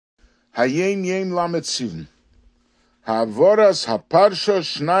Hayom Yom lamet Sivan. Ha'avoras ha'parsha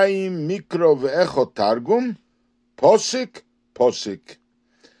shnayim mikro ve'echot targum, posik, posik.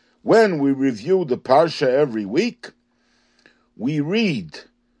 When we review the parsha every week, we read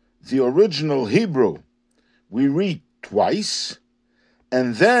the original Hebrew. We read twice,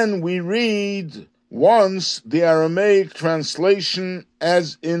 and then we read once the Aramaic translation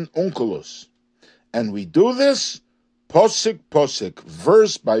as in Onkelos. And we do this posik, posik,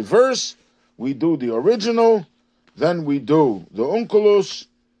 verse by verse. We do the original, then we do the Onkelos,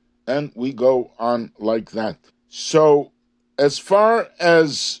 and we go on like that. So, as far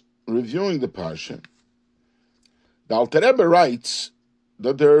as reviewing the parsha, the Alter Rebbe writes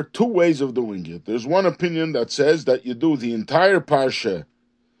that there are two ways of doing it. There's one opinion that says that you do the entire parsha,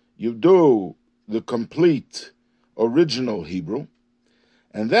 you do the complete original Hebrew,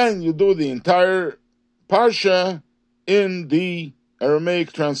 and then you do the entire parsha in the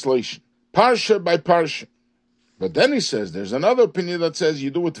Aramaic translation, parsha by parsha. But then he says there's another opinion that says you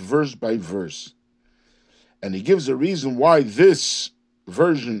do it verse by verse. And he gives a reason why this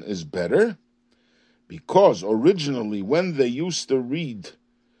version is better, because originally when they used to read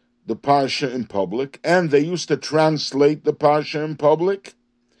the parsha in public and they used to translate the parsha in public,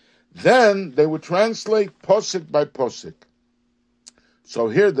 then they would translate posik by posik. So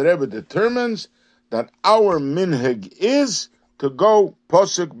here the Rebbe determines that our minhag is to go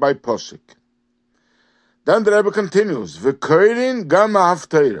posik by posik. Then the Rebbe continues, V'koirin gam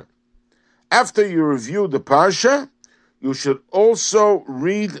haftarah. After you review the parsha, you should also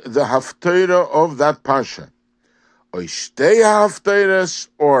read the haftarah of that parsha. Oy shtei haftaros,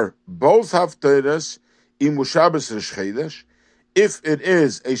 or both haftaros, im Shabbos Rosh Chodesh, if it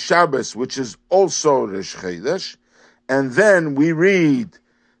is a Shabbos which is also Rosh Chodesh, and then we read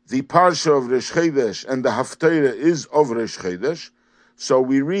the parsha of Rosh Chodesh, and the haftarah is of Rosh Chodesh, so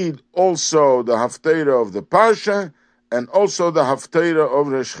we read also the haftarah of the parsha, and also the haftarah of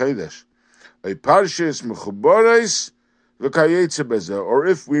Rosh Chodesh. A parshiyos mechubaros v'kayetze beze, or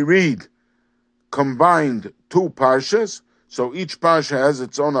if we read combined two parshas, so each parsha has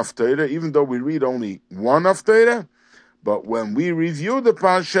its own haftarah, even though we read only one haftarah, but when we review the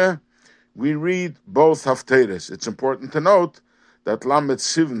parsha, we read both haftarahs. It's important to note that Lamed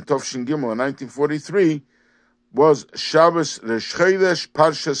Sivan Tovshin Gimel in 1943 was Shabbos Rosh Chodesh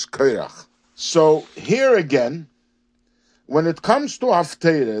Parshas Korach. So here again, when it comes to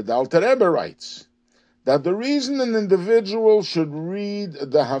haftarah, the Alter Rebbe writes that the reason an individual should read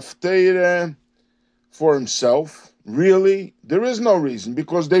the haftarah for himself, really, there is no reason,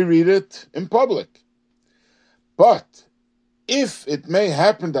 because they read it in public. But if it may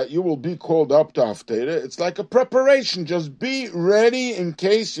happen that you will be called up to haftarah, it's like a preparation. Just be ready in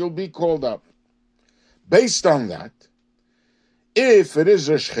case you'll be called up. Based on that, if it is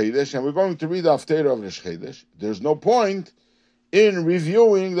Rosh Chodesh, and we're going to read the haftarah of Rosh Chodesh, there's no point in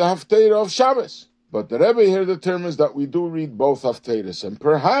reviewing the haftarah of Shabbos. But the Rebbe here determines that we do read both haftarahs, and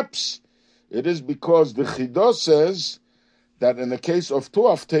perhaps it is because the yechidus says that in the case of two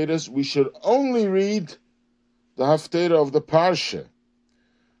haftarahs, we should only read the haftarah of the parsha.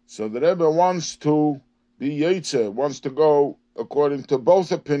 So the Rebbe wants to be yetzer, wants to go according to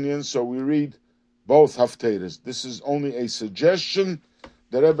both opinions, so we read both haftarahs. This is only a suggestion.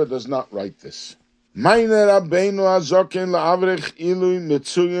 The Rebbe does not write this. Meine Rabbeinu azoken la'avrech ilui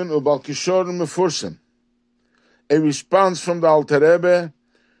metzuyen ubal kishorim mefursem. A response from the Alter Rebbe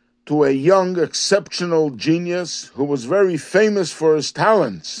to a young, exceptional genius who was very famous for his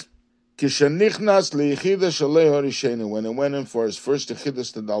talents. Kishenichnas leyechidus aleho rishenu, when he went in for his first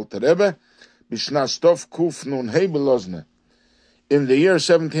yechidus to the Alter Rebbe, bishnas tov kuf nun hei Liozna, in the year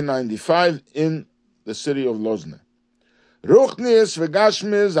 1795 in the city of Liozna. Ruchnius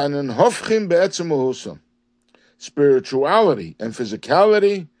v'gashmius einen hofchim be'etzem uhusam. Spirituality and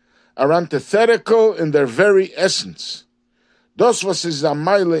physicality are antithetical in their very essence. Das was is a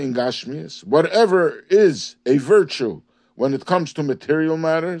mile in gashmius, whatever is a virtue when it comes to material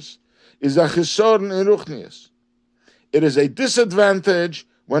matters, is a chisoron in ruchnius. It is a disadvantage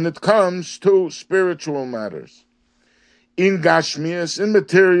when it comes to spiritual matters. In gashmius, in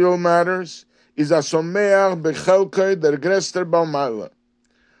material matters, is a someach bechelkei der grester balmaila.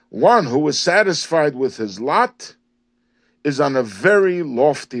 One who is satisfied with his lot is on a very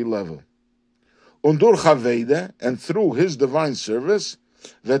lofty level. Und durch Haveda, and through his divine service,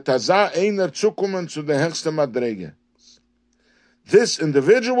 v'taza einer zukommen zu der höchste Madrege. This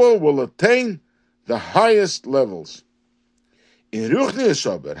individual will attain the highest levels. In Ruchnius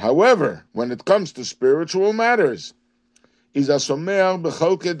aber, however, when it comes to spiritual matters, is a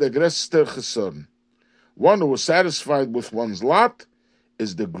One who is satisfied with one's lot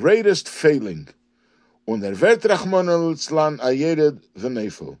is the greatest failing. Und wird Rachmana litzlan ayered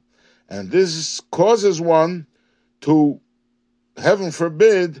v'nefel. And this causes one to, heaven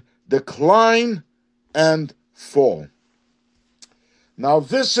forbid, decline and fall. Now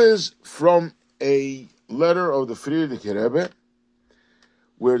this is from a letter of the Frierdiker Rebbe,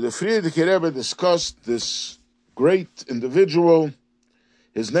 where the Frierdiker Rebbe discussed this great individual.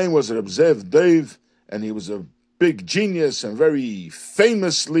 His name was Reb Zev Dov, and he was a big genius and very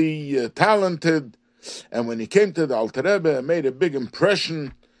famously talented. And when he came to the Alter Rebbe, it made a big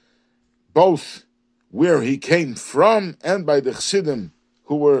impression, both where he came from and by the Chassidim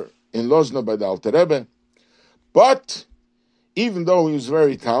who were in Liozna by the Alter Rebbe. But even though he was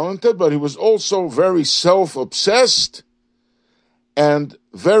very talented, but he was also very self-obsessed and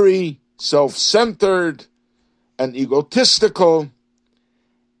very self-centered and egotistical.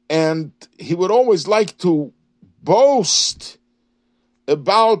 And he would always like to boast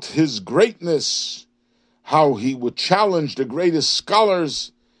about his greatness, how he would challenge the greatest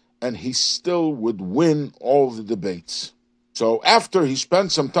scholars, and he still would win all the debates. So after he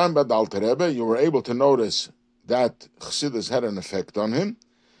spent some time by the Alter Rebbe, you were able to notice that Chassidus had an effect on him.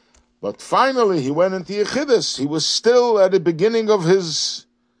 But finally, he went into yechidus. He was still at the beginning of his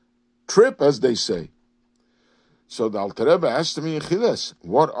trip, as they say. So the Alter Rebbe asked him in yechidus,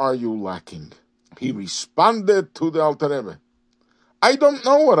 what are you lacking? He responded to the Alter Rebbe, I don't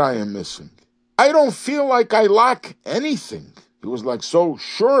know what I am missing. I don't feel like I lack anything. He was like so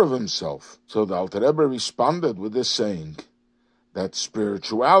sure of himself. So the Alter Rebbe responded with this saying, that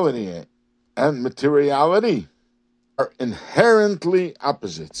spirituality and materiality are inherently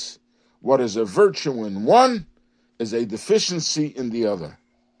opposites. What is a virtue in one is a deficiency in the other.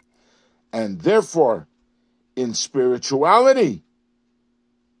 And therefore, in spirituality,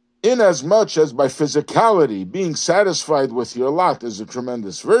 inasmuch as by physicality, being satisfied with your lot is a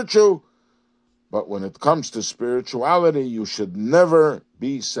tremendous virtue, but when it comes to spirituality, you should never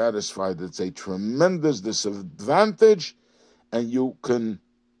be satisfied. It's a tremendous disadvantage, and you can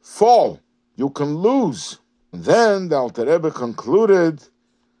fall, you can lose. Then the Alter Rebbe concluded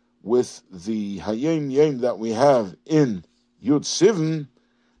with the Hayom Yom that we have in Yud Sivan,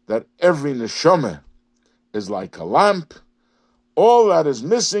 that every neshama is like a lamp. All that is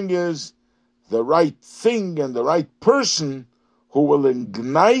missing is the right thing and the right person who will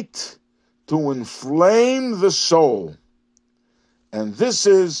ignite to inflame the soul. And this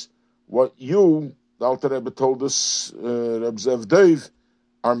is what you, the Alter Rebbe told us, Reb Zev Dov,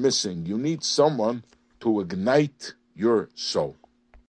 are missing. You need someone to ignite your soul.